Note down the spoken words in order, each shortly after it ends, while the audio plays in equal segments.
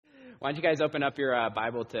Why don't you guys open up your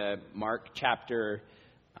Bible to Mark chapter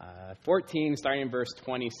 14, starting in verse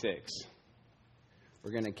 26. We're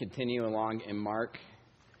going to continue along in Mark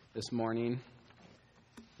this morning.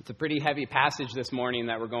 It's a pretty heavy passage this morning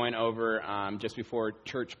that we're going over just before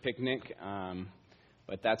church picnic,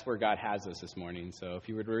 but that's where God has us this morning. So if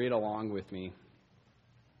you would read along with me.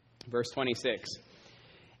 Verse 26.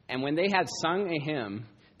 And when they had sung a hymn,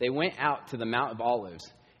 they went out to the Mount of Olives.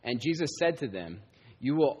 And Jesus said to them,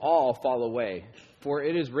 "You will all fall away, for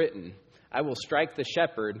it is written, I will strike the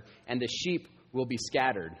shepherd, and the sheep will be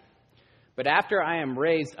scattered. But after I am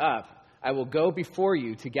raised up, I will go before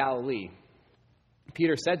you to Galilee."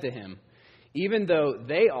 Peter said to him, "Even though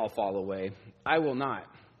they all fall away, I will not."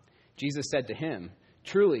 Jesus said to him,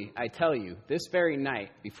 "Truly, I tell you, this very night,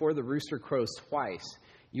 before the rooster crows twice,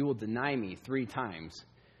 you will deny me 3 times.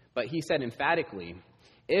 But he said emphatically,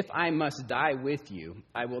 "If I must die with you,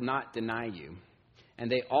 I will not deny you."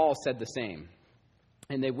 And they all said the same.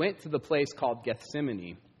 And they went to the place called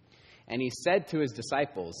Gethsemane. And he said to his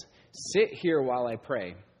disciples, "Sit here while I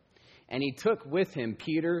pray." And he took with him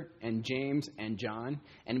Peter and James and John,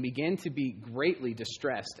 and began to be greatly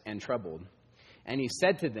distressed and troubled. And he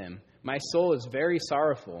said to them, "My soul is very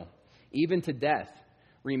sorrowful, even to death.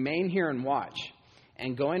 Remain here and watch."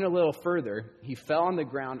 And going a little further, he fell on the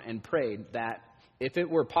ground and prayed that, if it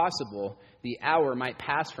were possible, the hour might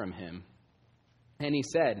pass from him. And he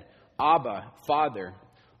said, "Abba, Father,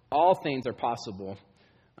 all things are possible.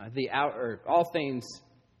 And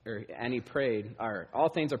he prayed, all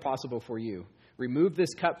things are possible for you. Remove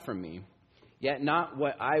this cup from me, yet not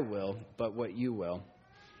what I will, but what you will."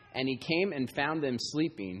 And he came and found them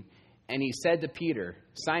sleeping. And he said to Peter,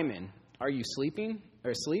 "Simon, are you sleeping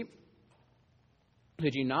or asleep?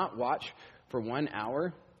 Could you not watch for 1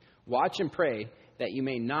 hour? Watch and pray that you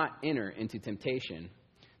may not enter into temptation.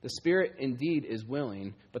 The spirit indeed is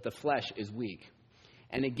willing, but the flesh is weak."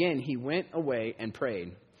 And again he went away and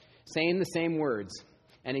prayed, saying the same words.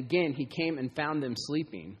 And again he came and found them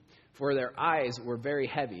sleeping, for their eyes were very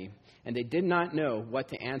heavy, and they did not know what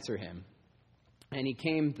to answer him. And he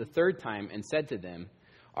came the 3rd time and said to them,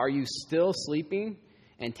 "Are you still sleeping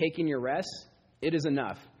and taking your rest? It is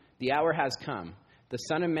enough. The hour has come. The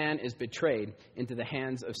Son of Man is betrayed into the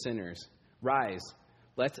hands of sinners. Rise,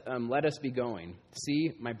 let us be going.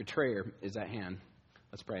 See, my betrayer is at hand."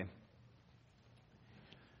 Let's pray.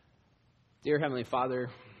 Dear Heavenly Father,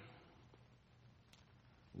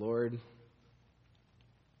 Lord,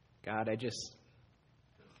 God, I just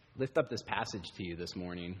lift up this passage to you this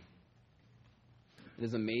morning. It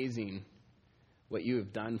is amazing what you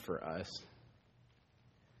have done for us.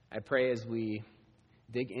 I pray as we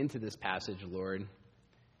dig into this passage, Lord,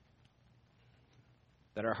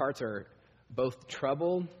 that our hearts are both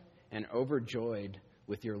troubled and overjoyed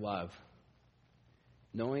with your love,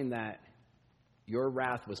 knowing that your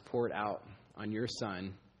wrath was poured out on your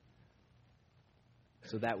Son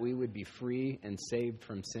so that we would be free and saved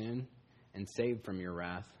from sin and saved from your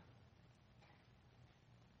wrath.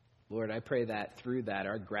 Lord, I pray that through that,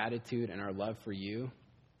 our gratitude and our love for you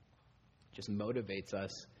just motivates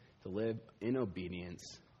us to live in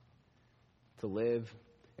obedience, to live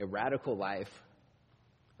a radical life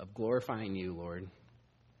of glorifying you, Lord.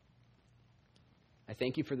 I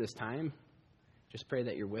thank you for this time. Just pray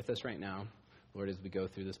that you're with us right now, Lord, as we go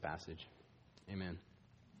through this passage. Amen.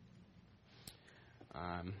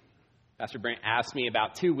 Pastor Brent asked me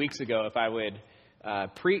about 2 weeks ago if I would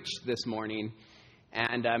preach this morning.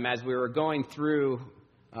 And as we were going through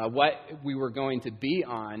what we were going to be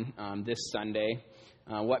on this Sunday,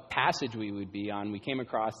 what passage we would be on, we came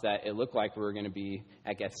across that it looked like we were going to be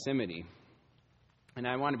at Gethsemane. And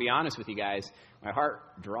I want to be honest with you guys, my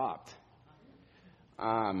heart dropped.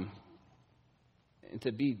 And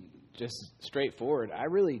to be just straightforward, I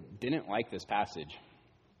really didn't like this passage.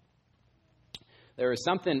 There was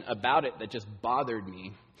something about it that just bothered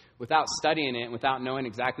me. Without studying it, without knowing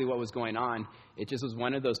exactly what was going on, it just was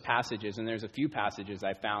one of those passages, and there's a few passages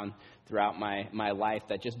I found throughout my life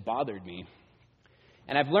that just bothered me.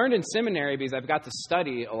 And I've learned in seminary, because I've got to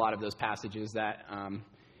study a lot of those passages, that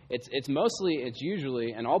it's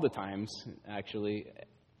usually, and all the times, actually,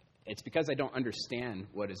 it's because I don't understand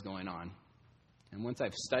what is going on. And once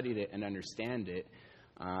I've studied it and understand it,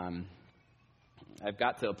 I've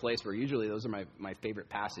got to a place where usually those are my favorite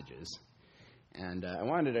passages. And I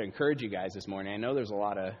wanted to encourage you guys this morning. I know there's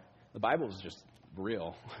the Bible is just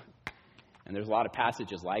real. And there's a lot of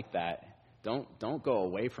passages like that. Don't go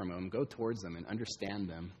away from them. Go towards them and understand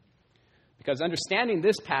them. Because understanding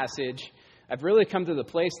this passage, I've really come to the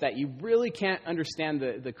place that you really can't understand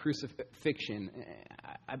the crucifixion.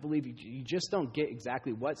 I believe you just don't get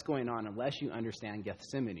exactly what's going on unless you understand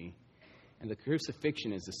Gethsemane. And the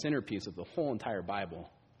crucifixion is the centerpiece of the whole entire Bible.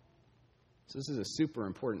 So this is a super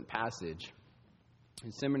important passage.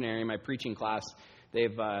 In seminary, my preaching class,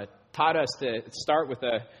 they've taught us to start with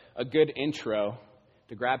a good intro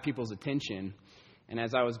to grab people's attention. And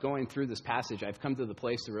as I was going through this passage, I've come to the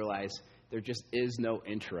place to realize there just is no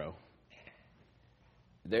intro.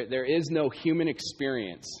 There is no human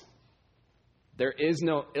experience. There is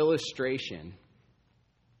no illustration.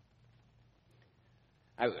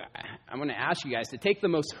 I'm going to ask you guys to take the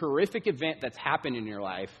most horrific event that's happened in your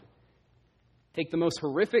life, take the most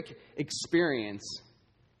horrific experience,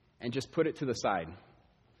 and just put it to the side.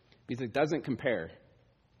 Because it doesn't compare.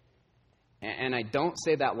 And I don't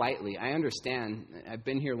say that lightly. I understand. I've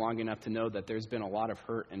been here long enough to know that there's been a lot of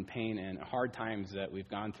hurt and pain and hard times that we've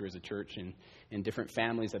gone through as a church and different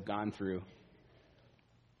families have gone through.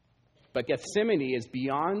 But Gethsemane is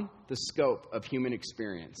beyond the scope of human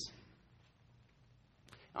experience.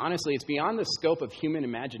 Honestly, it's beyond the scope of human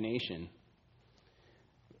imagination.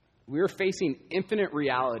 We're facing infinite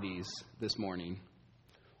realities this morning,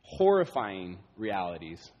 horrifying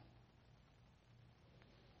realities.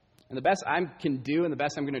 And the best I can do and the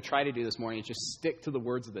best I'm going to try to do this morning is just stick to the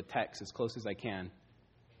words of the text as close as I can.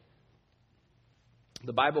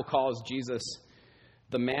 The Bible calls Jesus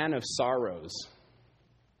the man of sorrows.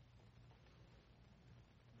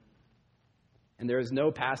 And there is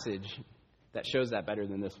no passage that shows that better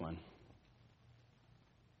than this one.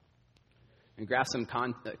 And grasp some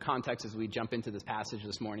context as we jump into this passage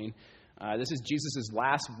this morning. This is Jesus'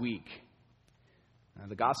 last week.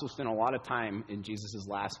 The gospel spent a lot of time in Jesus'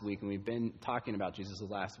 last week, and we've been talking about Jesus'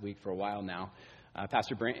 last week for a while now.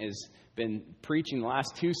 Pastor Brent has been preaching the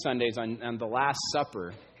last 2 Sundays on the Last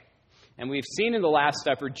Supper. And we've seen in the Last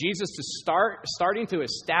Supper Jesus starting to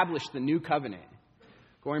establish the new covenant,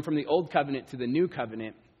 going from the old covenant to the new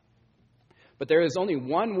covenant. But there is only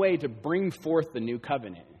one way to bring forth the new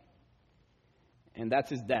covenant, and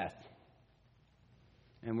that's his death.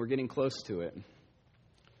 And we're getting close to it.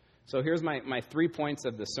 So here's my 3 points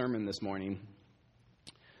of the sermon this morning.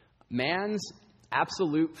 Man's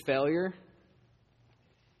absolute failure,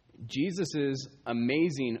 Jesus'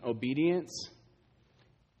 amazing obedience,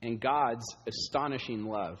 and God's astonishing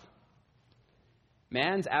love.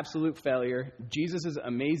 Man's absolute failure, Jesus'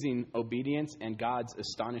 amazing obedience, and God's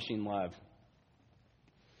astonishing love.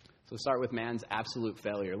 So start with man's absolute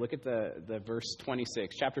failure. Look at the verse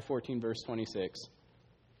 26, chapter 14, verse 26.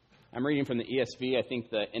 I'm reading from the ESV. I think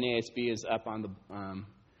the NASB is up on the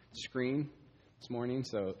screen this morning,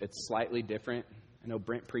 so it's slightly different. I know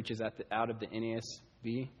Brent preaches out of the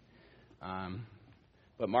NASB.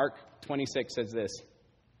 But Mark 26 says this,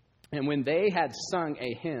 "And when they had sung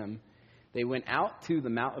a hymn, they went out to the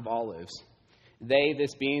Mount of Olives. They,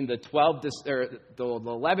 this being the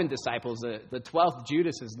 11 disciples, the 12th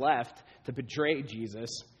Judas is left to betray Jesus.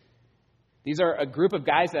 These are a group of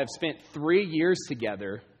guys that have spent 3 years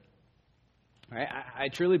together. Right? I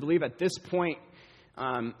truly believe at this point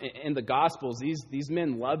in the Gospels, these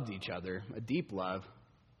men loved each other, a deep love.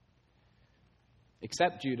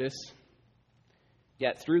 Except Judas.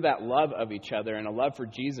 Yet through that love of each other and a love for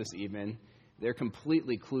Jesus even, they're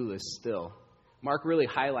completely clueless still. Mark really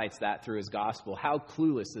highlights that through his gospel, how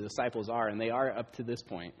clueless the disciples are, and they are up to this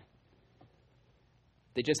point.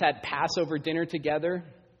 They just had Passover dinner together,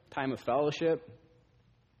 time of fellowship,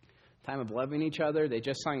 time of loving each other. They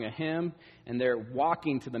just sang a hymn, and they're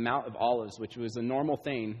walking to the Mount of Olives, which was a normal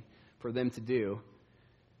thing for them to do.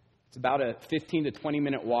 It's about a 15 to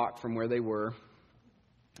 20-minute walk from where they were,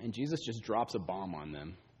 and Jesus just drops a bomb on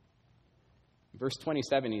them. Verse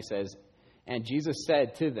 27, he says, "And Jesus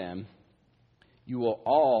said to them, 'You will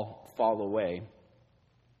all fall away.'"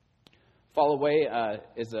 Fall away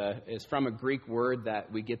is from a Greek word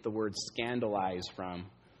that we get the word scandalize from,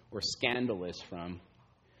 or scandalous from.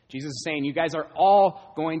 Jesus is saying, you guys are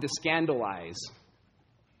all going to scandalize.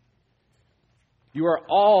 You are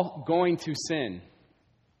all going to sin.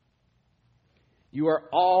 You are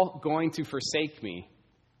all going to forsake me.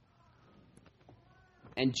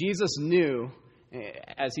 And Jesus knew,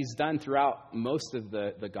 as he's done throughout most of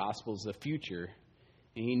the Gospels, the future.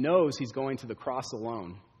 And he knows he's going to the cross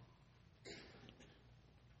alone.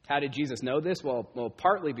 How did Jesus know this? Well,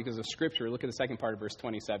 partly because of Scripture. Look at the second part of verse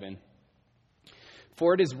 27.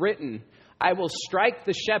 "For it is written, I will strike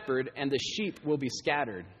the shepherd, and the sheep will be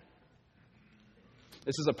scattered."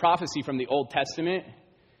 This is a prophecy from the Old Testament.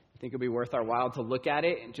 I think it'll be worth our while to look at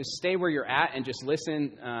it. And just stay where you're at and just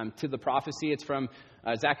listen to the prophecy. It's from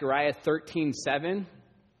Zechariah 13:7,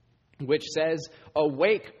 which says,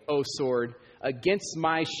 "Awake, O sword, against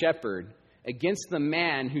my shepherd, against the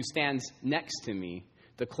man who stands next to me,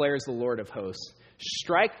 declares the Lord of hosts.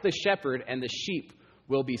 strike the shepherd and the sheep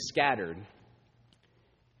will be scattered.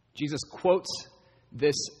 Jesus quotes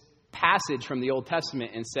this passage from the Old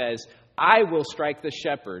Testament and says, I will strike the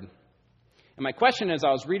shepherd. And my question as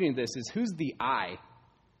I was reading this is, who's the I?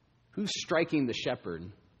 Who's striking the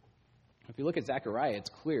shepherd? If you look at Zechariah, it's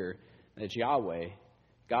clear that it's Yahweh,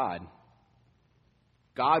 God.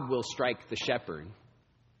 God will strike the shepherd.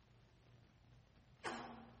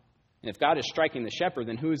 And if God is striking the shepherd,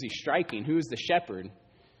 then who is he striking? Who is the shepherd?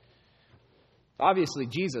 Obviously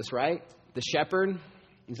Jesus, right? The shepherd.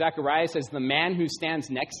 Zechariah says, the man who stands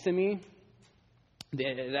next to me.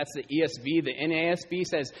 That's the ESV. The NASB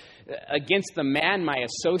says, against the man, my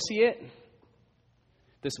associate.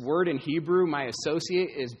 This word in Hebrew, my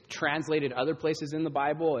associate, is translated other places in the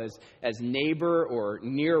Bible as neighbor or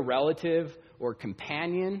near relative or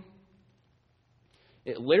companion.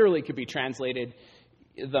 It literally could be translated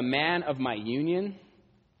the man of my union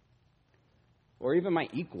or even my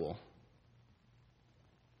equal.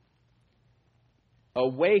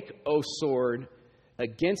 Awake, O sword,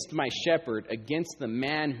 against my shepherd, against the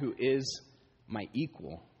man who is my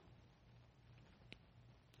equal.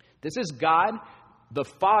 This is God the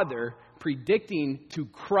Father predicting to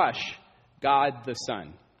crush God the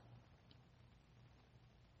Son.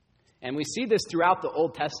 And we see this throughout the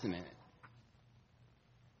Old Testament.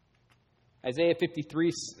 Isaiah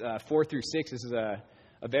 53, 4 through 6, this is a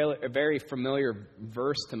very familiar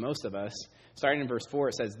verse to most of us. Starting in verse 4,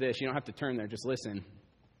 it says this. You don't have to turn there, just listen.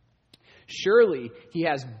 Surely he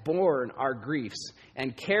has borne our griefs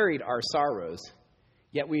and carried our sorrows,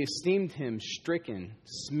 yet we esteemed him stricken,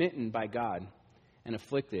 smitten by God, and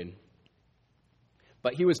afflicted.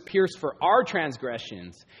 But he was pierced for our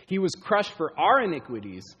transgressions. He was crushed for our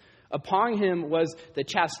iniquities. Upon him was the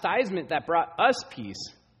chastisement that brought us peace.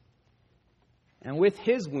 And with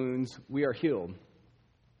his wounds we are healed.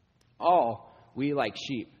 All we like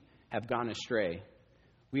sheep have gone astray.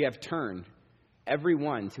 We have turned every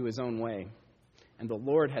one to his own way. And the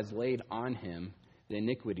Lord has laid on him the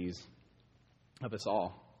iniquities of us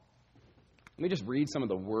all. Let me just read some of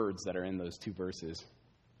the words that are in those two verses.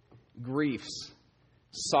 Griefs,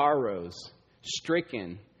 sorrows,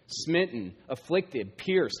 stricken, smitten, afflicted,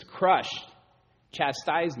 pierced, crushed,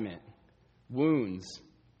 chastisement, wounds,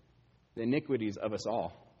 the iniquities of us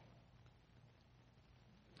all.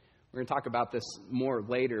 We're going to talk about this more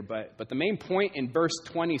later, but the main point in verse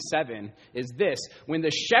 27 is this. When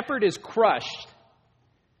the shepherd is crushed,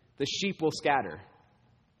 the sheep will scatter.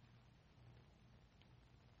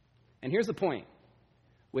 And here's the point.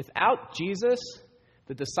 Without Jesus,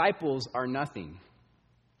 the disciples are nothing.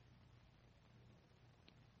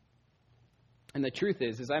 And the truth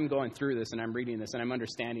is, as I'm going through this and I'm reading this and I'm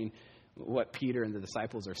understanding what Peter and the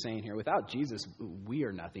disciples are saying here, without Jesus, we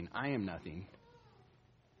are nothing. I am nothing.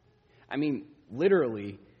 I mean,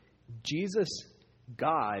 literally, Jesus,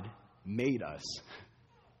 God, made us.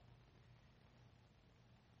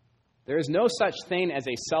 There is no such thing as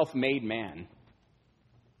a self-made man.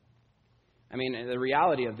 I mean, the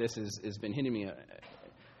reality of this has been hitting me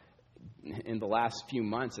in the last few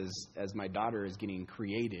months as my daughter is getting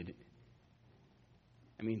created.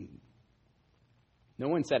 I mean, no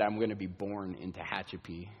one said I'm going to be born in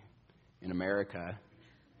Tehachapi in America.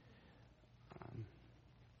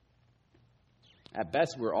 At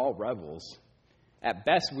best, we're all rebels. At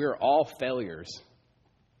best, we're all failures.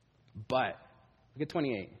 But, look at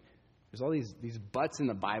 28. There's all these buts in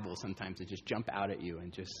the Bible sometimes that just jump out at you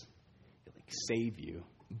and just save you.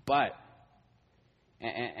 But,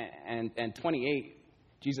 and 28,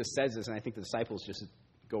 Jesus says this, and I think the disciples just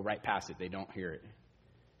go right past it. They don't hear it.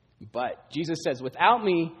 But Jesus says, without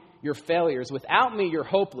me, you're failures. Without me, you're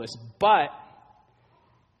hopeless. But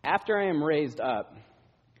after I am raised up,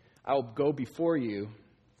 I will go before you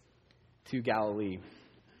to Galilee.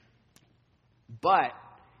 But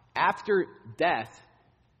after death,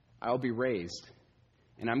 I will be raised.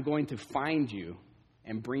 And I'm going to find you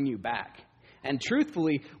and bring you back. And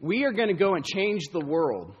truthfully, we are going to go and change the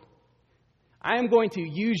world. I am going to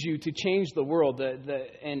use you to change the world.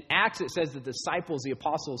 In Acts, it says the disciples, the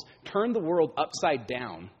apostles, turned the world upside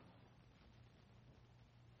down.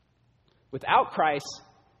 Without Christ,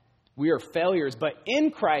 we are failures, but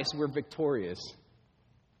in Christ, we're victorious.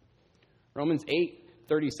 Romans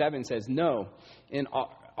 8:37 says, no, in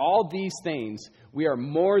all these things, we are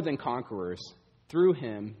more than conquerors through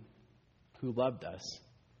him who loved us.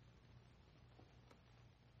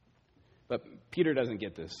 But Peter doesn't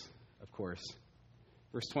get this, of course.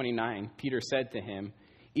 Verse 29, Peter said to him,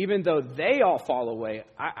 even though they all fall away,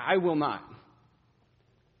 I will not.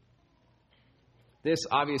 This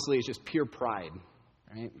obviously is just pure pride,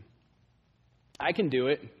 right? I can do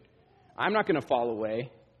it. I'm not going to fall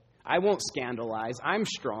away. I won't scandalize. I'm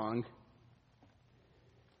strong.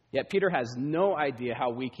 Yet Peter has no idea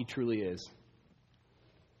how weak he truly is.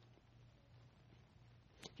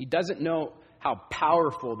 He doesn't know how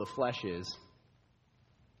powerful the flesh is.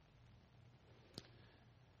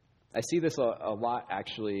 I see this a lot,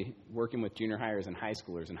 actually, working with junior hires and high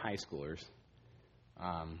schoolers.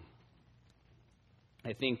 I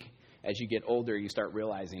think as you get older, you start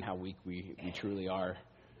realizing how weak we truly are.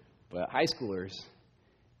 But high schoolers,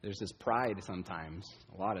 there's this pride sometimes,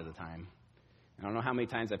 a lot of the time. I don't know how many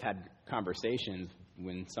times I've had conversations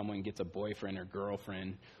when someone gets a boyfriend or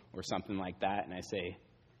girlfriend or something like that, and I say,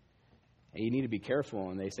 hey, you need to be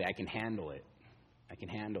careful. And they say, I can handle it. I can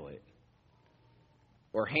handle it.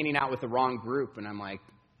 Or hanging out with the wrong group, and I'm like,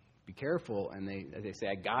 be careful. And they say,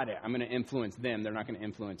 I got it. I'm going to influence them. They're not going to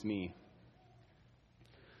influence me.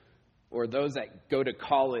 Or those that go to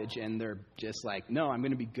college and they're just like, no, I'm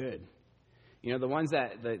going to be good. You know, the ones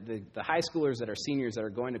that, the high schoolers that are seniors that are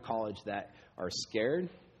going to college that are scared,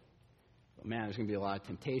 oh, man, there's going to be a lot of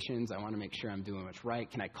temptations. I want to make sure I'm doing what's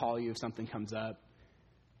right. Can I call you if something comes up?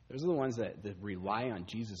 Those are the ones that rely on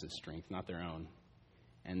Jesus' strength, not their own.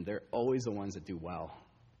 And they're always the ones that do well.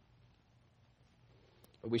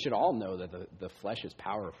 But we should all know that the flesh is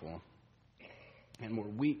powerful. And we're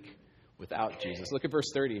weak without Jesus. Look at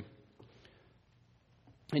verse 30.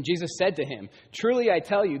 And Jesus said to him, truly I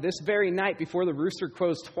tell you, this very night before the rooster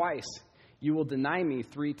crows twice, you will deny me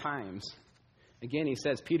 3 times. Again, he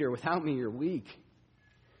says, Peter, without me, you're weak.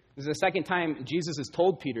 This is the second time Jesus has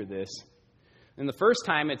told Peter this. And the first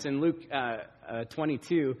time, it's in Luke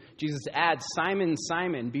 22. Jesus adds, Simon,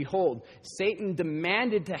 Simon, behold, Satan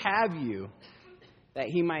demanded to have you, that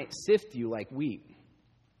he might sift you like wheat.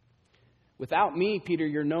 Without me, Peter,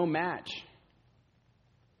 you're no match.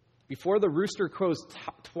 Before the rooster crows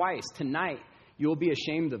twice tonight, you will be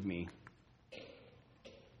ashamed of me.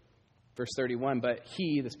 Verse 31, but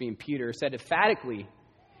he, this being Peter, said emphatically,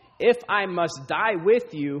 if I must die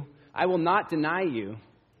with you, I will not deny you.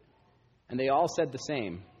 And they all said the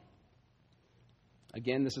same.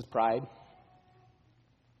 Again, this is pride.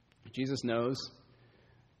 Jesus knows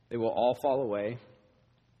they will all fall away.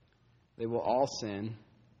 They will all sin.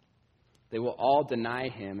 They will all deny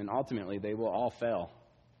him, and ultimately they will all fail.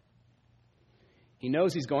 He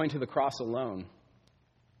knows he's going to the cross alone.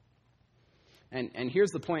 And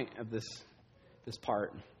here's the point of this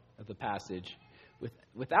part of the passage.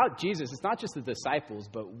 Without Jesus, it's not just the disciples,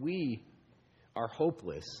 but we are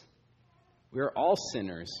hopeless. We are all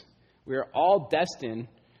sinners. We are all destined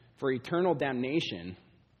for eternal damnation.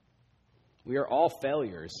 We are all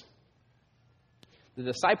failures. The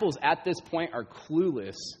disciples at this point are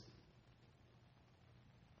clueless.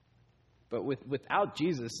 But without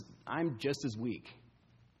Jesus, I'm just as weak.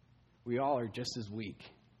 We all are just as weak.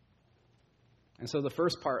 And so the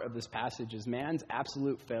first part of this passage is man's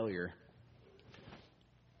absolute failure.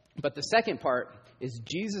 But the second part is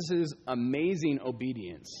Jesus' amazing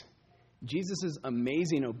obedience. Jesus'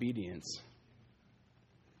 amazing obedience.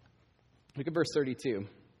 Look at verse 32.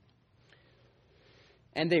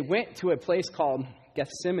 And they went to a place called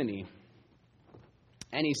Gethsemane.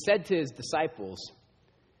 And he said to his disciples,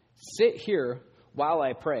 sit here while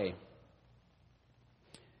I pray.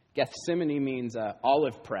 Gethsemane means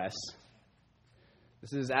olive press.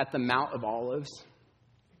 This is at the Mount of Olives.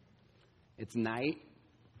 It's night.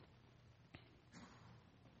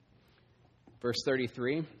 Verse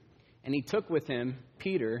 33. And he took with him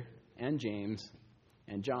Peter and James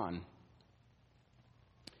and John.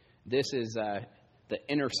 This is the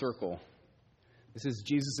inner circle. This is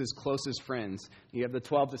Jesus' closest friends. You have the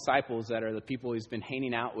 12 disciples that are the people he's been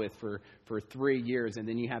hanging out with for 3 years. And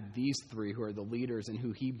then you have these 3 who are the leaders and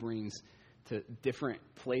who he brings to different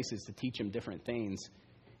places to teach him different things.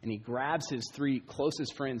 And he grabs his 3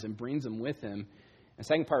 closest friends and brings them with him. And the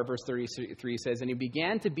second part of verse 33 says, and he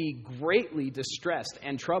began to be greatly distressed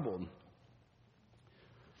and troubled.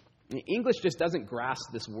 And English just doesn't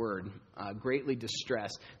grasp this word, greatly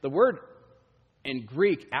distressed. The word in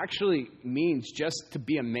Greek actually means just to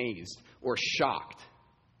be amazed or shocked.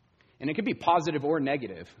 And it could be positive or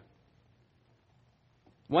negative.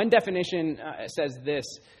 One definition says this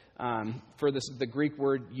for the Greek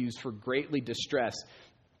word used for greatly distressed.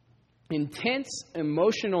 Intense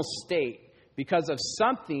emotional state because of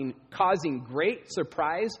something causing great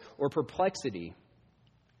surprise or perplexity.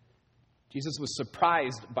 Jesus was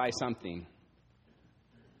surprised by something.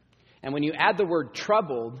 And when you add the word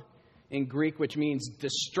troubled in Greek, which means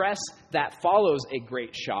distress that follows a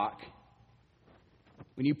great shock,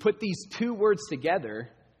 when you put these 2 words together,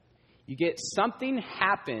 you get something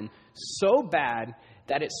happen so bad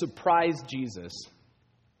that it surprised Jesus.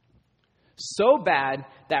 So bad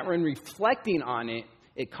that when reflecting on it,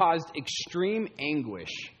 it caused extreme anguish.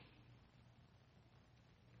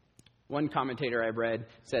 One commentator I've read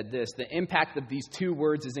said this: the impact of these two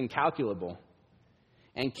words is incalculable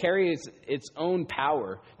and carries its own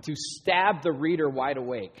power to stab the reader wide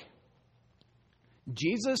awake.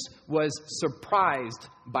 Jesus was surprised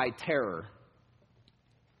by terror.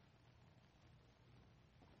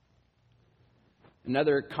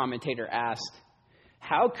 Another commentator asked,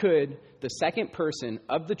 how could the second person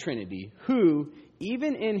of the Trinity, who,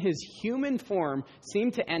 even in his human form,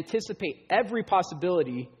 seemed to anticipate every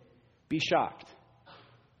possibility, be shocked?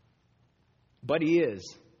 But he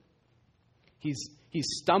is. He's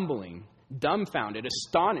stumbling, dumbfounded,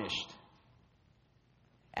 astonished.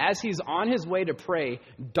 As he's on his way to pray,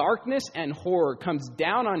 darkness and horror comes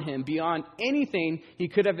down on him beyond anything he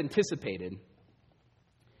could have anticipated.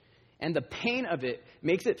 And the pain of it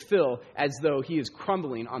makes it feel as though he is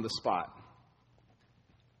crumbling on the spot.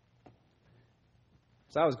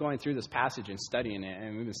 So I was going through this passage and studying it,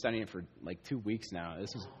 and we've been studying it for like 2 weeks now.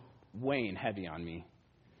 This is weighing heavy on me.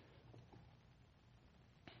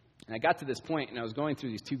 And I got to this point, and I was going through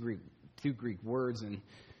these two Greek words and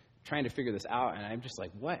trying to figure this out, and I'm just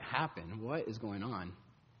like, what happened? What is going on?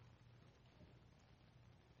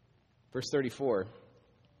 Verse 34.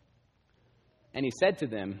 And he said to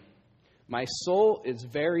them, my soul is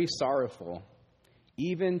very sorrowful,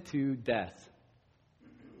 even to death.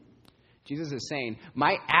 Jesus is saying,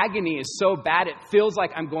 my agony is so bad it feels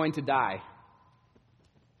like I'm going to die.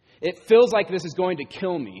 It feels like this is going to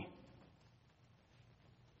kill me.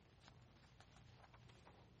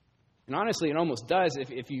 And honestly, it almost does.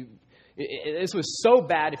 This was so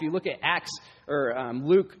bad. If you look at Acts or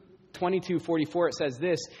Luke 22:44, it says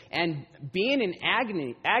this: and being in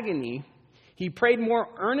agony, he prayed more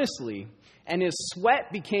earnestly, and his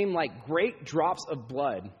sweat became like great drops of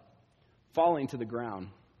blood falling to the ground.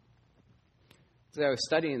 As I was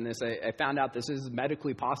studying this, I found out this is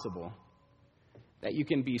medically possible. That you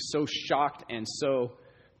can be so shocked and so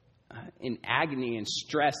in agony and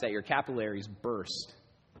stress that your capillaries burst.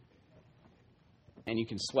 And you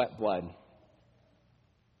can sweat blood.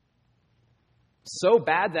 So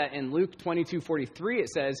bad that in Luke 22:43 it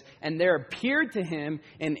says, and there appeared to him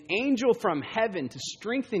an angel from heaven to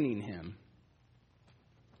strengthening him.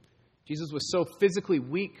 Jesus was so physically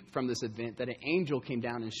weak from this event that an angel came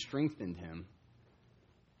down and strengthened him.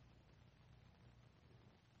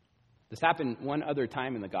 This happened one other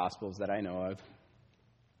time in the Gospels that I know of.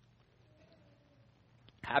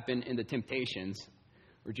 Happened in the temptations,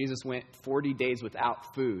 where Jesus went 40 days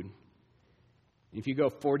without food. If you go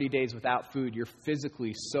 40 days without food, you're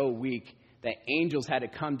physically so weak that angels had to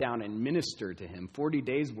come down and minister to him. 40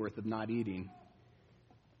 days worth of not eating.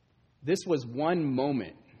 This was one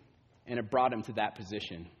moment, and it brought him to that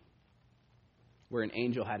position where an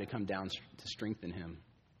angel had to come down to strengthen him.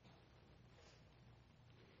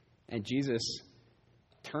 And Jesus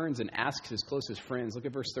turns and asks his closest friends, look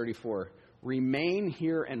at verse 34, remain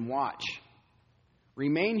here and watch.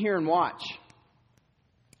 Remain here and watch.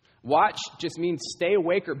 Watch just means stay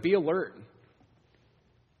awake or be alert.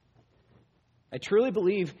 I truly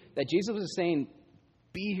believe that Jesus was saying,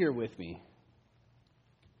 be here with me.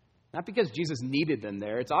 Not because Jesus needed them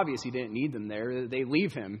there. It's obvious he didn't need them there. They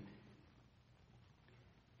leave him.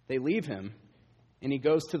 They leave him, and he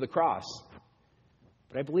goes to the cross.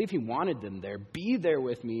 But I believe he wanted them there. Be there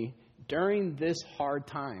with me during this hard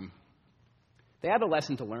time. They had a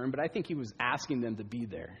lesson to learn, but I think he was asking them to be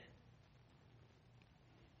there.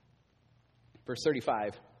 Verse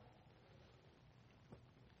 35.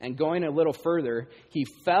 And going a little further, he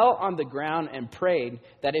fell on the ground and prayed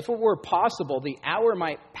that if it were possible, the hour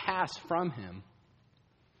might pass from him.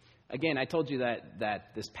 Again, I told you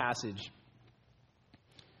that this passage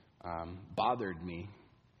bothered me.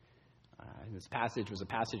 This passage was a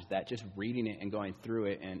passage that just reading it and going through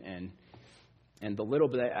it and the little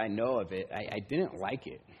bit I know of it, I didn't like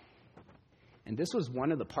it. And this was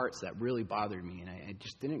one of the parts that really bothered me, and I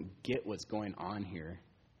just didn't get what's going on here.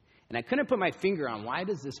 And I couldn't put my finger on why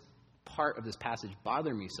does this part of this passage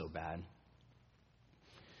bother me so bad.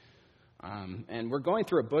 And we're going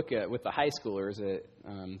through a book with the high schoolers at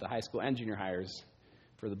the high school and junior hires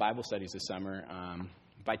for the Bible studies this summer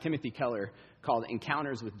by Timothy Keller called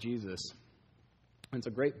Encounters with Jesus. And it's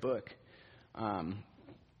a great book.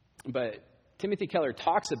 But Timothy Keller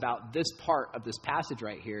talks about this part of this passage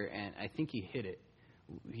right here, and I think he hit it.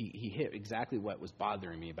 He hit exactly what was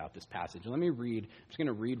bothering me about this passage. Let me read. I'm just going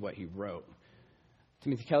to read what he wrote.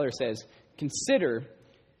 Timothy Keller says, consider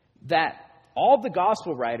that all the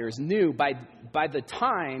gospel writers knew by the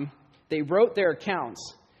time they wrote their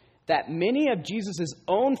accounts that many of Jesus'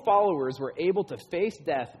 own followers were able to face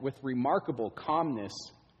death with remarkable calmness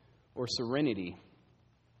or serenity.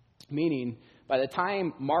 Meaning, by the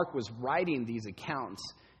time Mark was writing these accounts,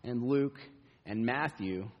 and Luke and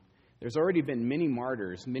Matthew, there's already been many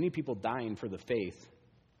martyrs, many people dying for the faith.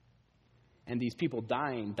 And these people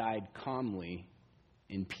dying died calmly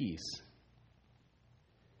in peace.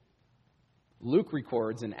 Luke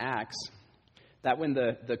records in Acts that when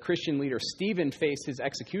the Christian leader Stephen faced his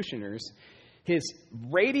executioners, his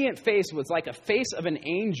radiant face was like a face of an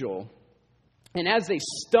angel. And as they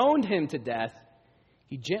stoned him to death,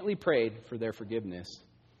 he gently prayed for their forgiveness.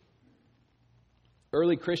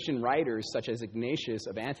 Early Christian writers such as Ignatius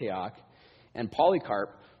of Antioch and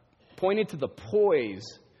Polycarp pointed to the poise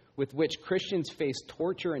with which Christians faced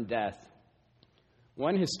torture and death.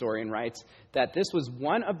 One historian writes that this was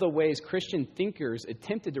one of the ways Christian thinkers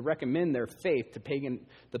attempted to recommend their faith to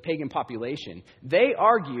the pagan population. They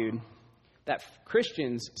argued that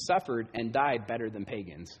Christians suffered and died better than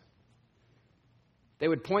pagans. They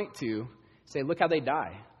would point to, say, look how they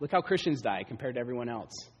die. Look how Christians die compared to everyone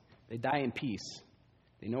else. They die in peace.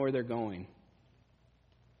 They know where they're going.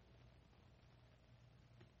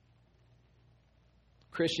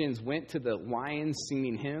 Christians went to the lions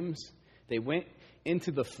singing hymns. They went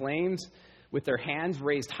into the flames with their hands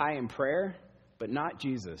raised high in prayer, but not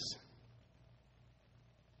Jesus.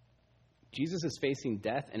 Jesus is facing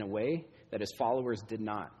death in a way that his followers did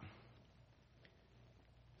not.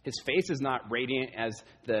 His face is not radiant as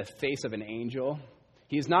the face of an angel.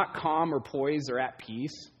 He is not calm or poised or at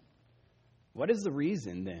peace. What is the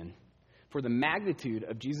reason, then, for the magnitude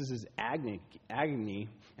of Jesus' agony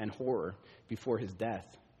and horror before his death?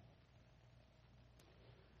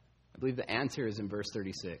 I believe the answer is in verse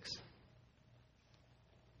 36.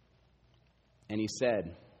 And he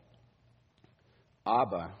said,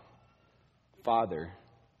 Abba, Father,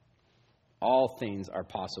 all things are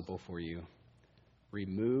possible for you.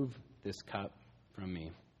 Remove this cup from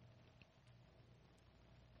me.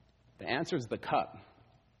 The answer is the cup.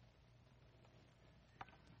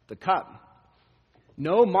 The cup.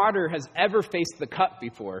 No martyr has ever faced the cup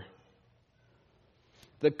before.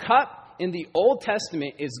 The cup in the Old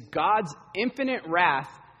Testament is God's infinite wrath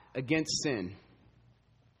against sin.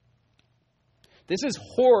 This is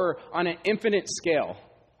horror on an infinite scale.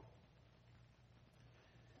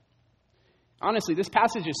 Honestly, this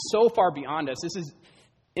passage is so far beyond us. This is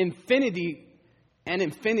infinity and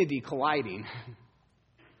infinity colliding.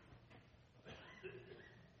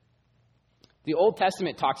 The Old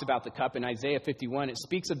Testament talks about the cup in Isaiah 51. It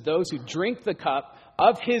speaks of those who drink the cup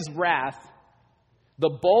of his wrath, the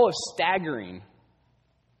bowl of staggering.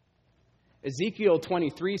 Ezekiel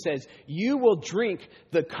 23 says, you will drink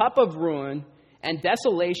the cup of ruin and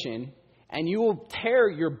desolation, and you will tear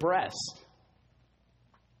your breast.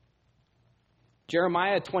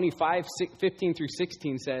 Jeremiah 25:15 through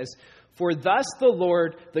 16 says, for thus the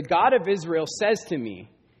Lord, the God of Israel, says to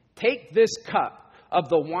me, take this cup of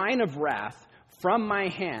the wine of wrath from my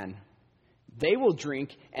hand. They will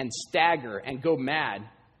drink and stagger and go mad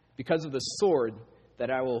because of the sword that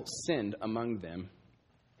I will send among them.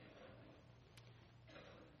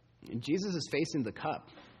 And Jesus is facing the cup.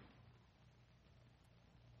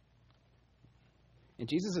 And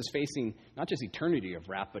Jesus is facing not just eternity of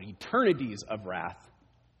wrath, but eternities of wrath.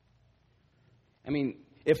 I mean,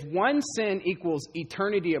 if one sin equals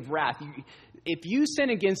eternity of wrath, if you sin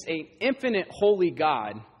against an infinite holy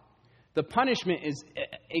God, the punishment is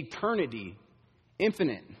eternity,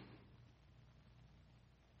 infinite.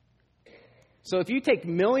 So if you take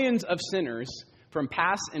millions of sinners from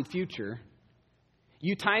past and future,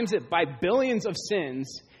 you times it by billions of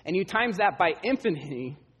sins, and you times that by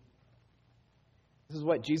infinity, this is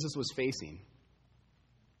what Jesus was facing.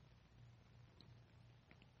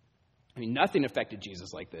 I mean, nothing affected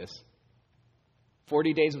Jesus like this.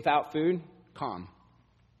 40 days without food, calm.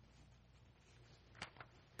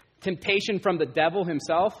 Temptation from the devil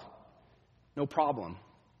himself, no problem.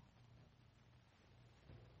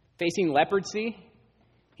 Facing leprosy,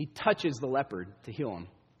 he touches the leopard to heal him.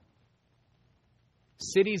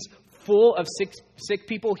 Cities full of sick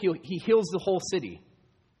people, he heals the whole city.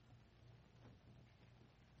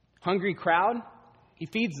 Hungry crowd, he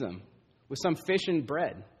feeds them with some fish and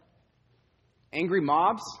bread. Angry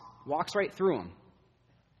mobs, walks right through them.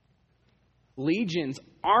 Legions,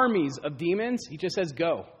 armies of demons, he just says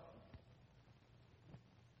go.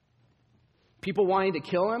 People wanting to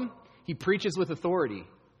kill him, he preaches with authority.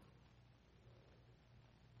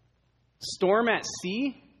 Storm at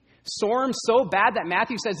sea, storm so bad that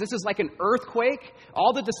Matthew says this is like an earthquake.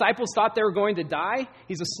 All the disciples thought they were going to die.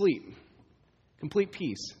 He's asleep. Complete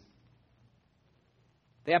peace.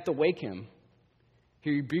 They have to wake him.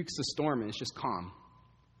 He rebukes the storm, and it's just calm.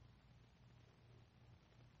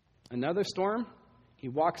 Another storm, he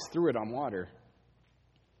walks through it on water.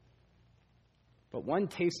 But one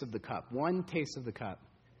taste of the cup,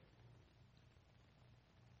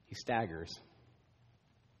 he staggers.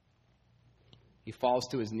 He falls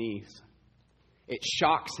to his knees. It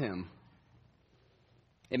shocks him.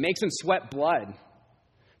 It makes him sweat blood.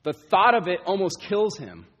 The thought of it almost kills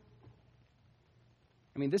him.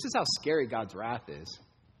 I mean, this is how scary God's wrath is.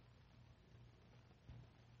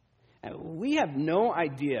 And we have no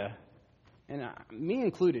idea, and me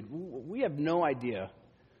included, we have no idea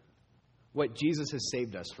what Jesus has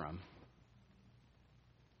saved us from.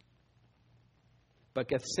 But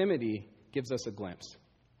Gethsemane gives us a glimpse.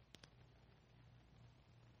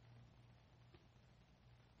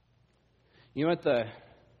 You know what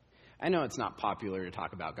I know it's not popular to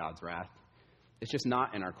talk about God's wrath. It's just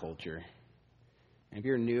not in our culture. And if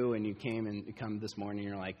you're new and you come this morning and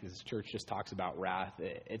you're like, this church just talks about wrath,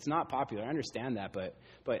 it's not popular. I understand that, but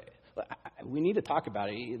we need to talk about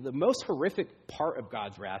it. The most horrific part of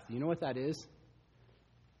God's wrath, you know what that is?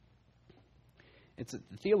 The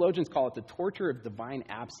theologians call it the torture of divine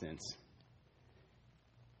absence.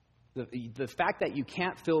 The fact that you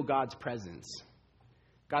can't feel God's presence.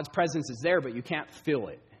 God's presence is there, but you can't feel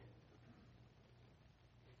it.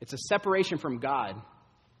 It's a separation from God.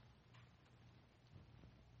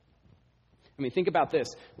 I mean, think about this.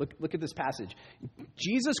 Look at this passage.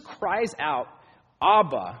 Jesus cries out,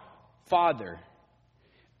 Abba, Father.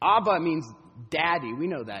 Abba means daddy. We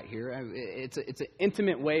know that here. It's an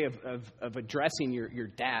intimate way of addressing your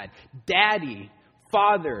dad. Daddy,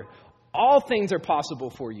 Father, all things are possible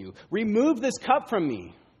for you. Remove this cup from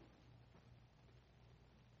me.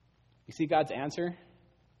 You see God's answer?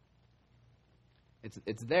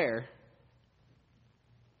 It's there.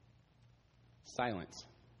 Silence.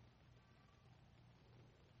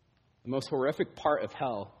 The most horrific part of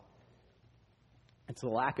hell, it's the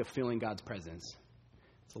lack of feeling God's presence.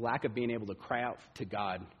 It's the lack of being able to cry out to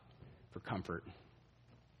God for comfort.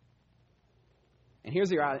 And here's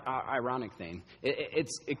the ironic thing.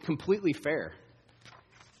 It's completely fair.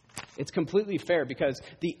 It's completely fair because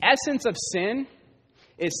the essence of sin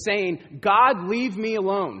is saying, God, leave me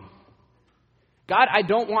alone. God, I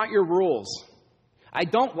don't want your rules. I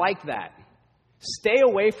don't like that. Stay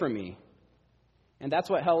away from me. And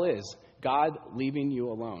that's what hell is. God leaving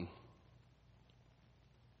you alone.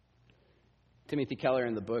 Timothy Keller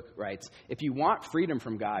in the book writes, if you want freedom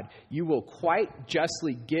from God, you will quite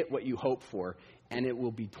justly get what you hope for, and it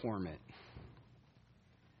will be torment.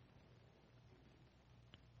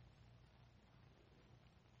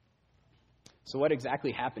 So what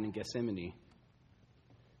exactly happened in Gethsemane?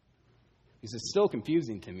 Because it's still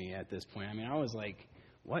confusing to me at this point. I mean, I was like,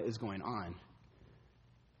 what is going on?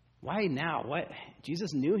 Why now? What?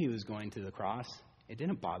 Jesus knew he was going to the cross. It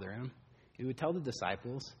didn't bother him. He would tell the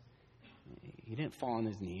disciples. He didn't fall on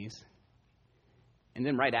his knees. And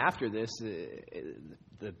then right after this,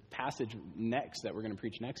 the passage next that we're going to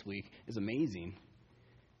preach next week is amazing.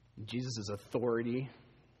 Jesus' authority,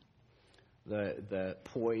 the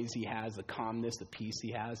poise he has, the calmness, the peace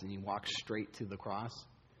he has, and he walks straight to the cross.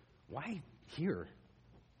 Why here?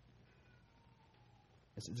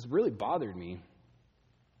 This really bothered me.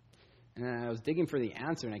 And I was digging for the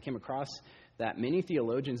answer, and I came across that many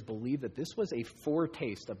theologians believe that this was a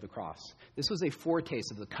foretaste of the cross. This was a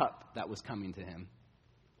foretaste of the cup that was coming to him.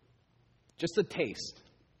 Just a taste.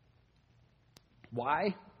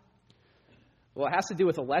 Why? Well, it has to do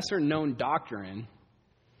with a lesser-known doctrine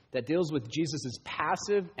that deals with Jesus'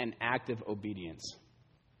 passive and active obedience.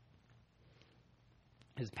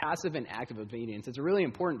 His passive and active obedience. It's a really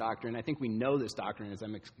important doctrine. I think we know this doctrine as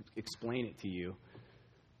I'm explaining it to you.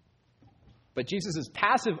 But Jesus'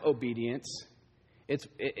 passive obedience,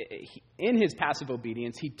 in his passive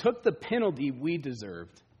obedience, he took the penalty we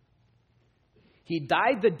deserved. He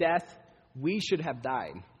died the death we should have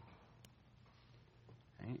died.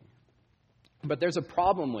 Right? But there's a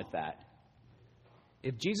problem with that.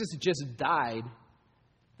 If Jesus just died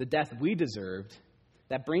the death we deserved,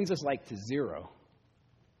 that brings us to zero.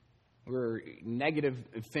 We're negative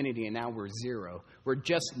infinity, and now we're zero. We're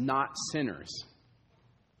just not sinners.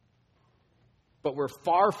 But we're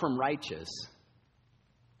far from righteous.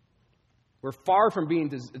 We're far from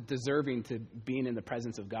being deserving to being in the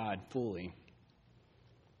presence of God fully.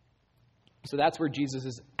 So that's where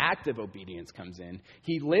Jesus' active obedience comes in.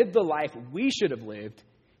 He lived the life we should have lived.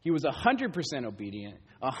 He was 100% obedient,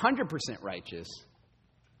 100% righteous.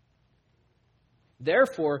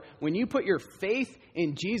 Therefore, when you put your faith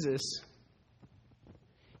in Jesus,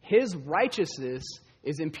 his righteousness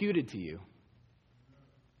is imputed to you.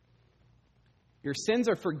 Your sins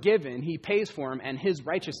are forgiven, he pays for them, and his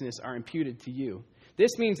righteousness are imputed to you.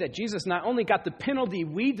 This means that Jesus not only got the penalty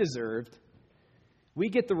we deserved, we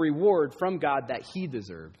get the reward from God that he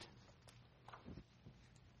deserved.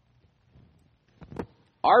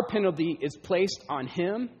 Our penalty is placed on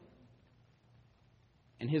him,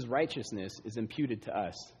 and his righteousness is imputed to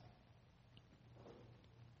us.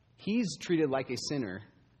 He's treated like a sinner.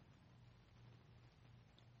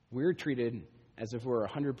 We're treated as if we're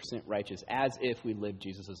 100% righteous, as if we lived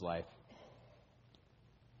Jesus' life.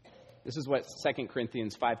 This is what 2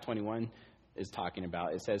 Corinthians 5:21 is talking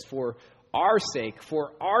about. It says, for our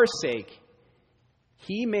sake,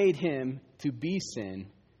 he made him to be sin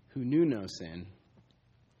who knew no sin,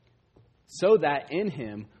 so that in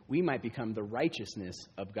him we might become the righteousness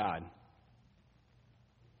of God.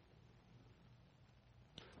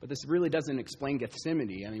 But this really doesn't explain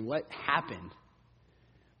Gethsemane. I mean, what happened?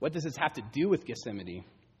 What does this have to do with Gethsemane?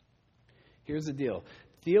 Here's the deal.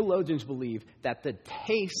 Theologians believe that the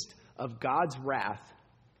taste of God's wrath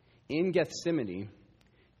in Gethsemane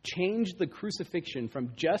changed the crucifixion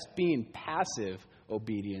from just being passive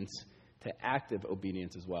obedience to active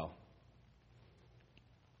obedience as well.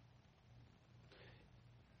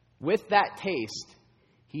 With that taste,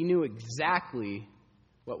 he knew exactly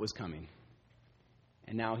what was coming.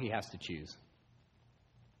 And now he has to choose.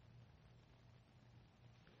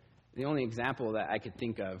 The only example that I could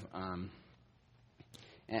think of,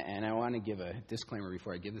 and I want to give a disclaimer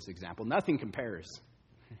before I give this example, nothing compares.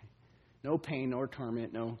 No pain, no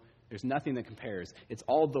torment, there's nothing that compares. It's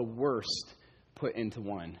all the worst put into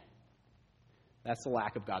one. That's the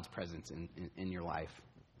lack of God's presence in your life.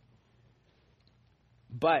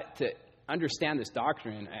 But to understand this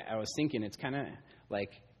doctrine, I was thinking it's kind of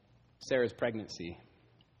like Sarah's pregnancy.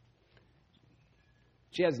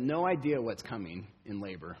 She has no idea what's coming in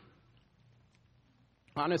labor.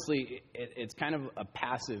 Honestly, it's kind of a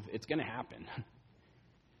passive, it's going to happen.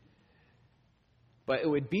 But it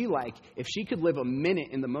would be like if she could live a minute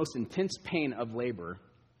in the most intense pain of labor,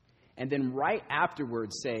 and then right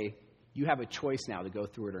afterwards say, you have a choice now to go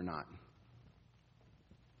through it or not.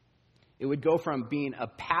 It would go from being a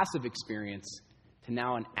passive experience to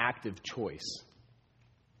now an active choice.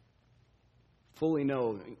 Fully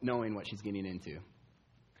knowing what she's getting into.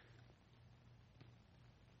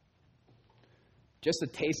 Just a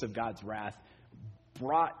taste of God's wrath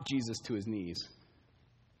brought Jesus to his knees.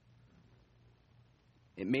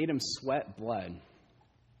 It made him sweat blood.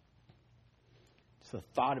 Just the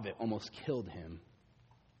thought of it almost killed him.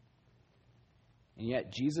 And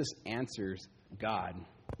yet Jesus answers God,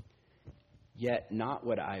 yet not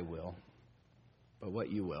what I will, but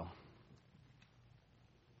what you will.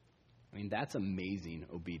 I mean, that's amazing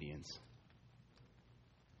obedience.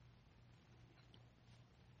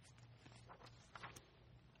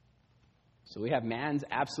 So we have man's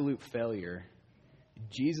absolute failure,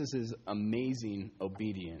 Jesus' amazing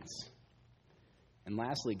obedience, and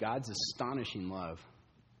lastly, God's astonishing love.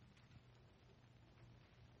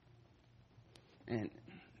 And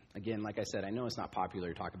again, like I said, I know it's not popular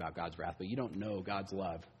to talk about God's wrath, but you don't know God's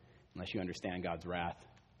love unless you understand God's wrath.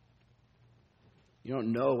 You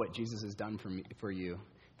don't know what Jesus has done for you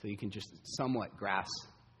until you can just somewhat grasp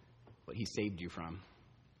what he saved you from.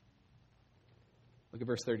 Look at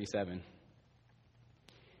verse 37.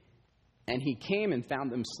 And he came and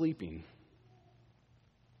found them sleeping.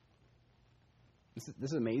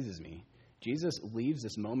 This amazes me. Jesus leaves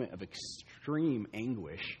this moment of extreme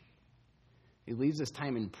anguish. He leaves this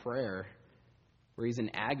time in prayer where he's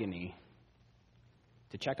in agony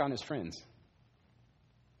to check on his friends.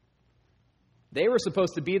 They were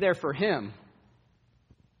supposed to be there for him.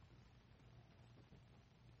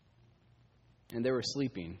 And they were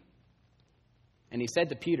sleeping. And he said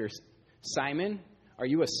to Peter, Simon, are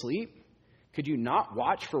you asleep? Could you not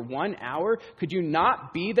watch for 1 hour? Could you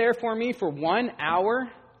not be there for me for 1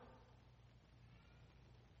 hour?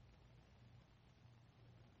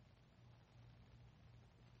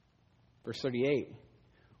 Verse 38.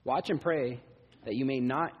 Watch and pray that you may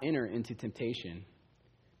not enter into temptation.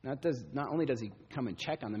 Not only does he come and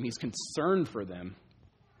check on them, he's concerned for them.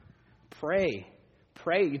 Pray.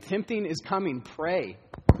 Pray. Tempting is coming. Pray.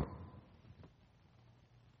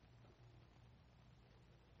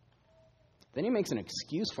 Then he makes an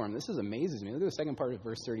excuse for him. This amazes me. Look at the second part of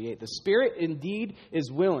verse 38. The spirit indeed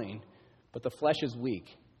is willing, but the flesh is weak.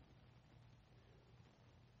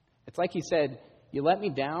 It's like he said, you let me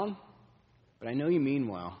down, but I know you mean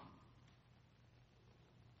well.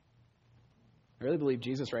 I really believe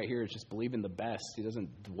Jesus right here is just believing the best. He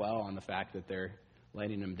doesn't dwell on the fact that they're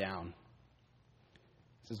letting him down.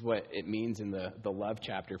 This is what it means in the love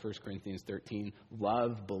chapter, 1 Corinthians 13.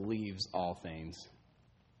 Love believes all things.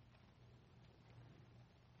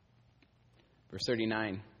 Verse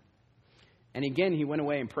 39. And again he went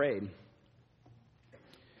away and prayed,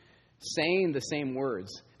 saying the same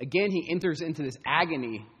words. Again he enters into this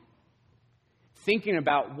agony, thinking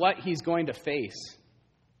about what he's going to face.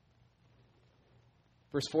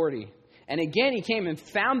 Verse 40. And again he came and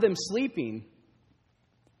found them sleeping,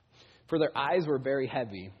 for their eyes were very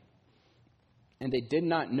heavy, and they did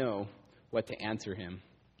not know what to answer him.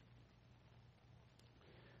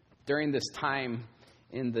 During this time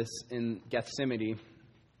in Gethsemane,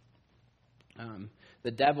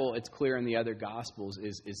 the devil, it's clear in the other Gospels,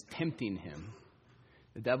 is tempting him.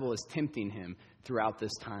 The devil is tempting him throughout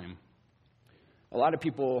this time. A lot of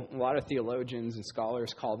people, a lot of theologians and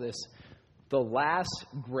scholars call this the last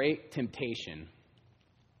great temptation.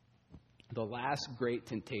 The last great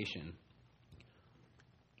temptation.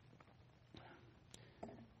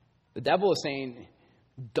 The devil is saying,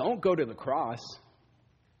 don't go to the cross.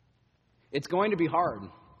 It's going to be hard.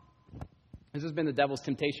 This has been the devil's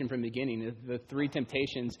temptation from the beginning. The three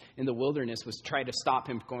temptations in the wilderness was to try to stop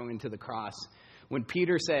him from going to the cross. When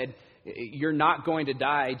Peter said, you're not going to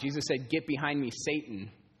die, Jesus said, get behind me, Satan.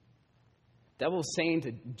 The devil is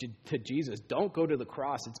saying to Jesus, don't go to the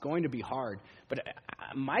cross. It's going to be hard. But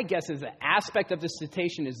my guess is the aspect of this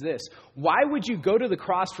temptation is this. Why would you go to the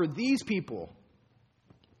cross for these people?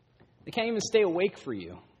 They can't even stay awake for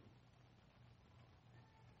you.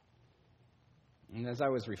 And as I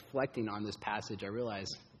was reflecting on this passage, I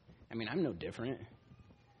realized, I'm no different.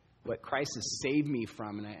 What Christ has saved me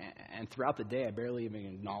from, and throughout the day, I barely even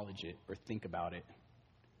acknowledge it or think about it.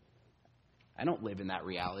 I don't live in that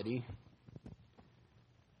reality.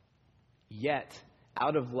 Yet,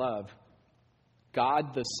 out of love,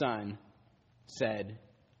 God the Son said,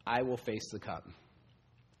 I will face the cup.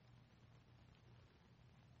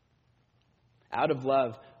 Out of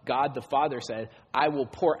love, God the Father said, I will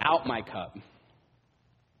pour out my cup.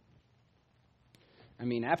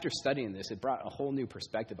 After studying this, it brought a whole new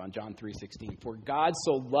perspective on John 3:16. For God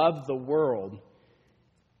so loved the world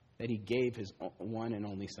that he gave his one and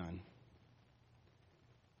only Son.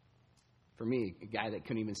 For me, a guy that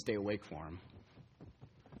couldn't even stay awake for him.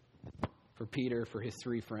 For Peter, for his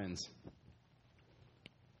three friends.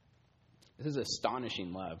 This is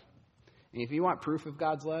astonishing love. And if you want proof of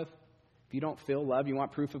God's love, if you don't feel love, you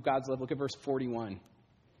want proof of God's love, look at verse 41.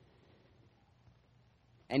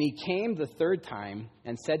 And he came the third time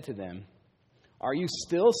and said to them, are you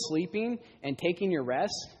still sleeping and taking your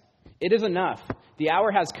rest? It is enough. The hour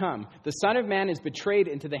has come. The Son of Man is betrayed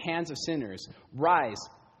into the hands of sinners. Rise,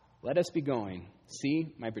 let us be going.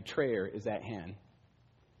 See, my betrayer is at hand.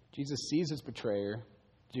 Jesus sees his betrayer,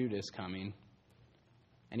 Judas, coming,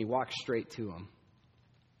 and he walks straight to him.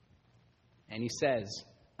 And he says,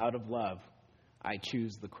 out of love, I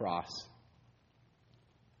choose the cross.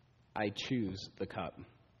 I choose the cup.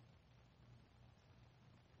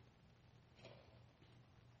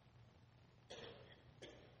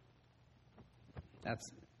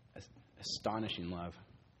 That's astonishing love.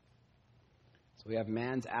 So we have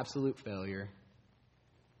man's absolute failure,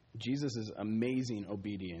 Jesus' amazing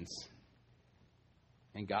obedience,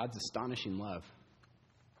 and God's astonishing love.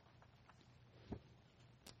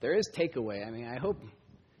 There is takeaway. I hope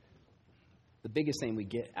the biggest thing we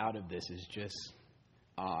get out of this is just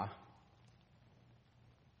awe,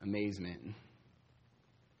 amazement.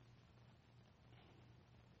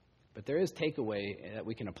 But there is takeaway that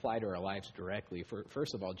we can apply to our lives directly.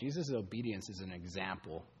 First of all, Jesus' obedience is an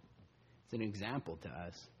example. It's an example to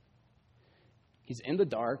us. He's in the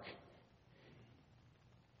dark,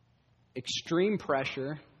 extreme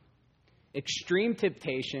pressure, extreme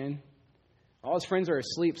temptation. All his friends are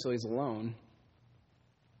asleep, so he's alone.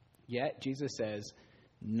 Yet, Jesus says,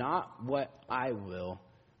 not what I will,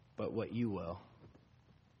 but what you will.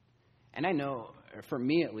 And I know, for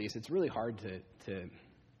me at least, it's really hard to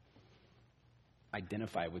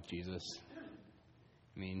identify with Jesus.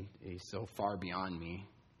 He's so far beyond me.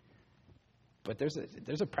 But there's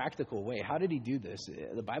a practical way. How did he do this?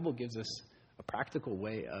 The Bible gives us a practical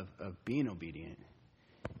way of being obedient.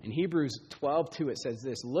 In Hebrews 12:2, it says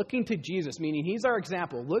this, looking to Jesus, meaning he's our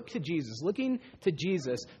example. Look to Jesus, looking to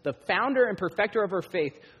Jesus, the founder and perfecter of our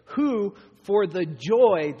faith, who, for the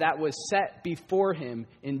joy that was set before him,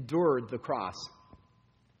 endured the cross.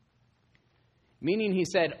 Meaning he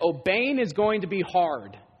said, obeying is going to be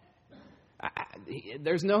hard.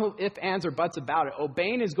 There's no ifs, ands, or buts about it.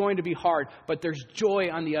 Obeying is going to be hard, but there's joy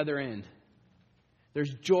on the other end.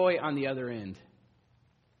 There's joy on the other end.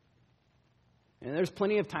 And there's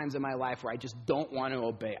plenty of times in my life where I just don't want to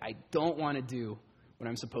obey. I don't want to do what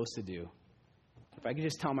I'm supposed to do, if I could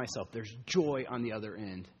just tell myself there's joy on the other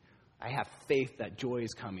end, I have faith that joy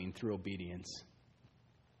is coming through obedience.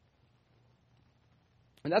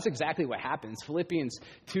 And that's exactly what happens. Philippians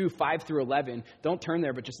 2, 5 through 11. Don't turn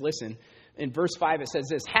there, but just listen. In verse 5, it says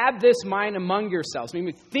this: have this mind among yourselves.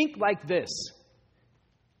 Meaning, think like this.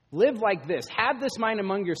 Live like this. Have this mind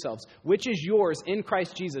among yourselves, which is yours in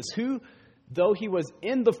Christ Jesus, who, though he was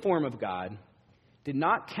in the form of God, did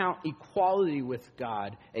not count equality with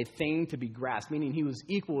God a thing to be grasped. Meaning, he was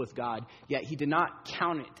equal with God, yet he did not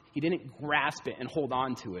count it. He didn't grasp it and hold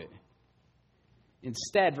on to it.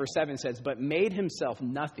 Instead, verse 7 says, but made himself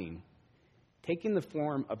nothing, taking the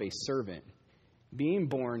form of a servant, being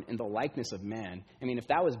born in the likeness of man. I mean, if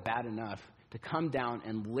that was bad enough, to come down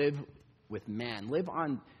and live with man, live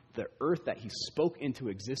on the earth that he spoke into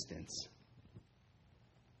existence.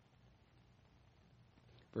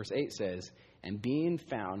 Verse 8 says, and being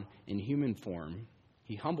found in human form,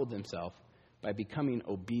 he humbled himself by becoming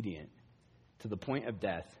obedient to the point of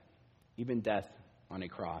death, even death on a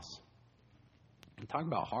cross. I'm talking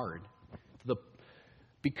about hard.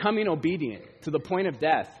 Becoming obedient to the point of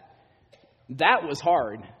death. That was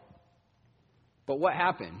hard. But what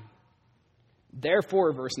happened?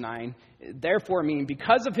 Therefore, verse 9, therefore meaning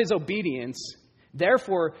because of his obedience,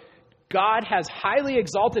 therefore God has highly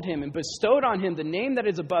exalted him and bestowed on him the name that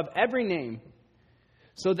is above every name,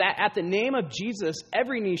 so that at the name of Jesus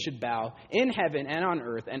every knee should bow in heaven and on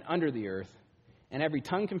earth and under the earth, and every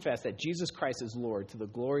tongue confess that Jesus Christ is Lord, to the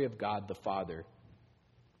glory of God the Father.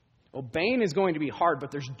 Obeying is going to be hard,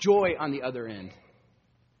 but there's joy on the other end.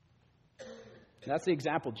 That's the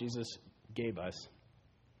example Jesus gave us.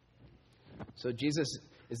 So Jesus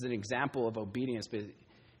is an example of obedience, but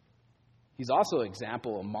he's also an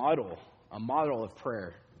example, a model of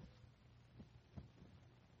prayer.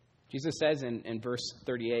 Jesus says in verse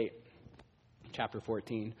 38, chapter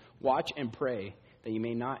 14, watch and pray that you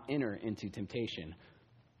may not enter into temptation.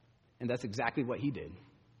 And that's exactly what he did.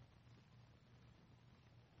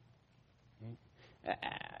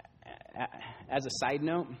 As a side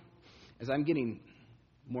note, as I'm getting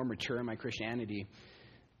more mature in my Christianity,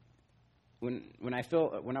 when I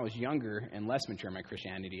was younger and less mature in my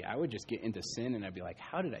Christianity, I would just get into sin and I'd be like,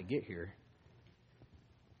 how did I get here?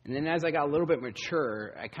 And then as I got a little bit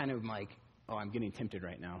mature, I kind of like, oh, I'm getting tempted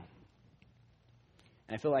right now.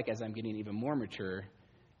 And I feel like as I'm getting even more mature,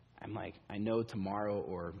 I'm like, I know tomorrow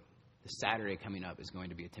or the Saturday coming up is going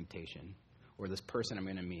to be a temptation. Or this person I'm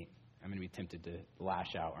going to meet, I'm going to be tempted to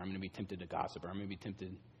lash out, or I'm going to be tempted to gossip, or I'm going to be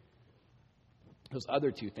tempted. Those other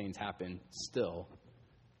two things happen still.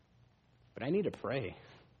 But I need to pray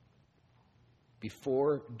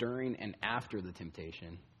before, during, and after the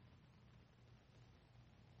temptation.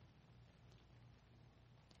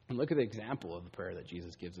 And look at the example of the prayer that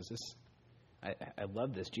Jesus gives us. I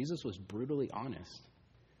love this. Jesus was brutally honest.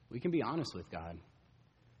 We can be honest with God.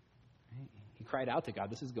 Right? He cried out to God,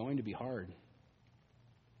 this is going to be hard.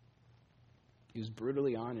 He was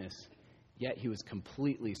brutally honest, yet he was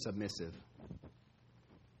completely submissive.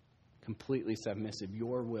 Completely submissive.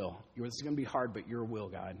 Your will. This is going to be hard, but your will,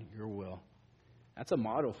 God. Your will. That's a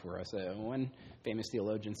model for us. One famous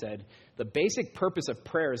theologian said, the basic purpose of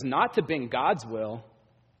prayer is not to bring God's will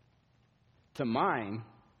to mine,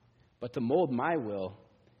 but to mold my will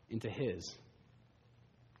into his.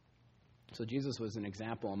 So Jesus was an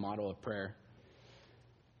example, a model of prayer.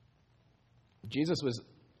 Jesus was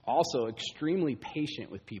also extremely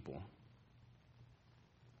patient with people.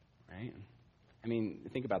 Right? I mean,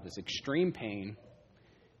 think about this. Extreme pain,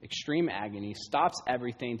 extreme agony, stops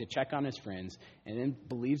everything to check on his friends, and then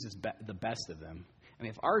believes the best of them. I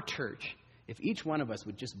mean, if our church, if each one of us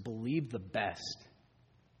would just believe the best,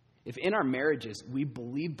 if in our marriages we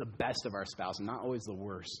believe the best of our spouse and not always the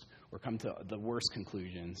worst, or come to the worst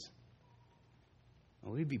conclusions,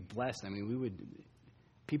 well, we'd be blessed. I mean,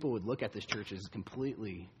 people would look at this church as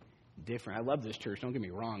completely different. I love this church, don't get me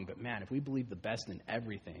wrong, but man, if we believe the best in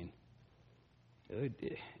everything, it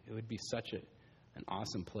would be such an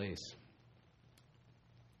awesome place.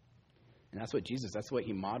 And that's what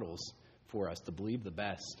he models for us, to believe the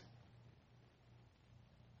best.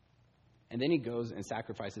 And then he goes and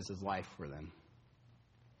sacrifices his life for them.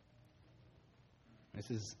 This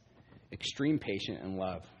is extreme patience and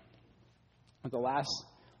love. But the last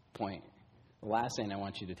point, the last thing I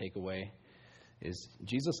want you to take away is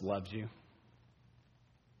Jesus loves you.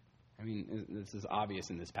 I mean, this is obvious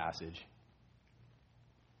in this passage.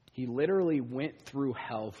 He literally went through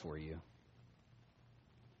hell for you.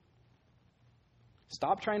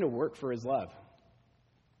 Stop trying to work for his love.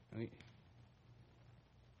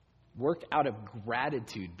 Work out of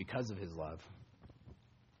gratitude because of his love.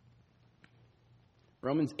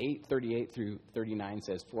 Romans 8:38 through 39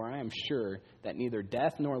 says, "For I am sure that neither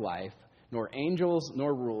death nor life, nor angels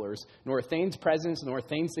nor rulers, nor things present nor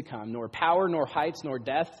things to come, nor power nor heights nor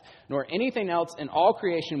depth, nor anything else in all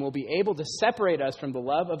creation will be able to separate us from the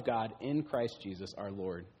love of God in Christ Jesus our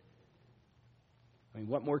Lord." I mean,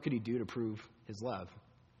 what more could he do to prove his love?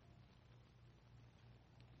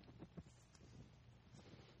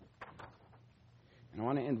 And I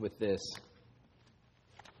want to end with this.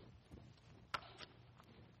 I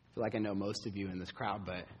feel like I know most of you in this crowd,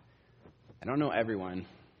 but I don't know everyone.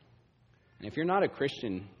 And if you're not a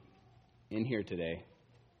Christian in here today,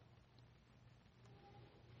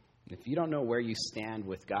 if you don't know where you stand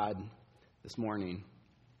with God this morning,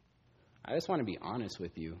 I just want to be honest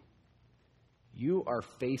with you. You are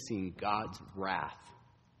facing God's wrath.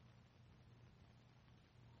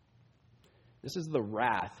 This is the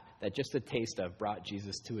wrath that just a taste of brought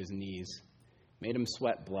Jesus to his knees, made him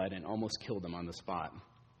sweat blood, and almost killed him on the spot.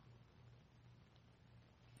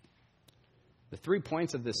 The 3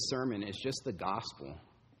 points of this sermon is just the gospel.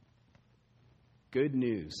 Good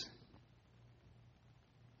news.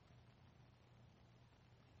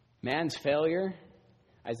 Man's failure,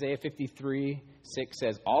 Isaiah 53:6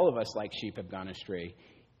 says, all of us like sheep have gone astray.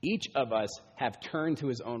 Each of us have turned to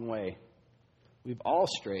his own way. We've all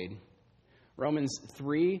strayed. Romans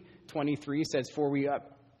 3:23 says, For we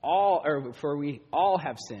all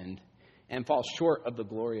have sinned and fall short of the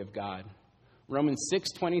glory of God. Romans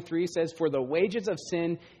 6:23 says, For the wages of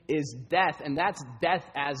sin is death, and that's death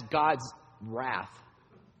as God's wrath.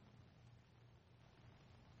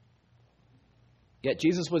 Yet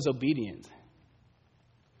Jesus was obedient.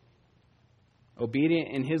 Obedient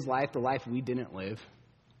in his life, the life we didn't live.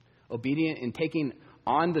 Obedient in taking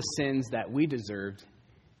on the sins that we deserved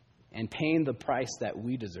and paying the price that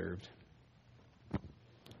we deserved.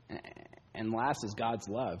 And last is God's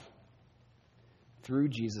love. Through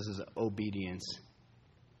Jesus' obedience,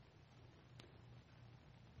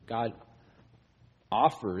 God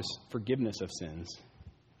offers forgiveness of sins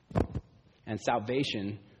and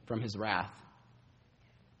salvation from his wrath.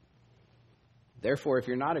 Therefore, if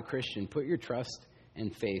you're not a Christian, put your trust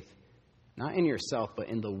and faith not in yourself, but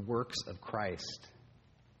in the works of Christ.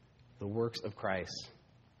 The works of Christ.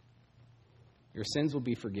 Your sins will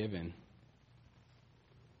be forgiven.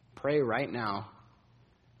 Pray right now,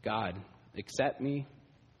 God, accept me,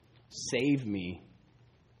 save me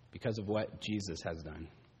because of what Jesus has done.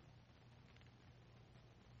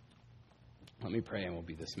 Let me pray and we'll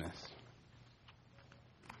be dismissed.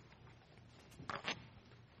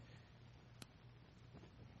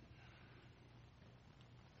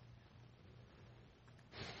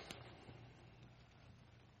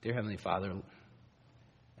 Dear Heavenly Father,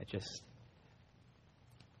 I just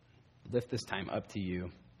lift this time up to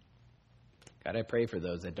you. God, I pray for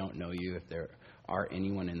those that don't know you, if there are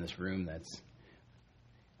anyone in this room that's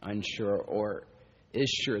unsure or is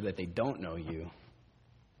sure that they don't know you.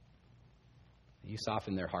 You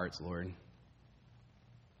soften their hearts, Lord.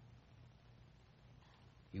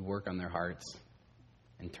 You work on their hearts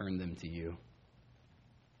and turn them to you.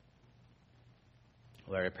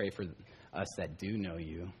 Lord, I pray for us that do know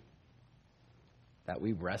you, that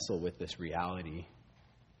we wrestle with this reality,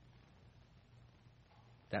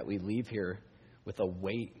 that we leave here with a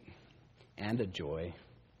weight and a joy,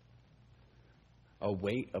 a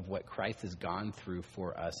weight of what Christ has gone through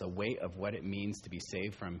for us, a weight of what it means to be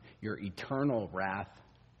saved from your eternal wrath,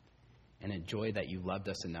 and a joy that you loved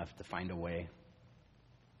us enough to find a way.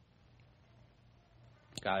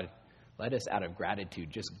 God, let us out of gratitude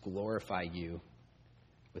just glorify you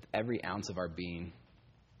with every ounce of our being.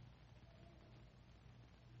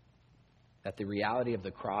 That the reality of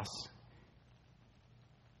the cross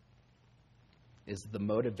is the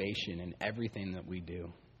motivation in everything that we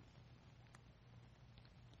do.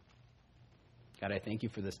 God, I thank you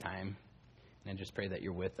for this time, and I just pray that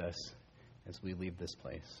you're with us as we leave this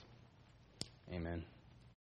place. Amen.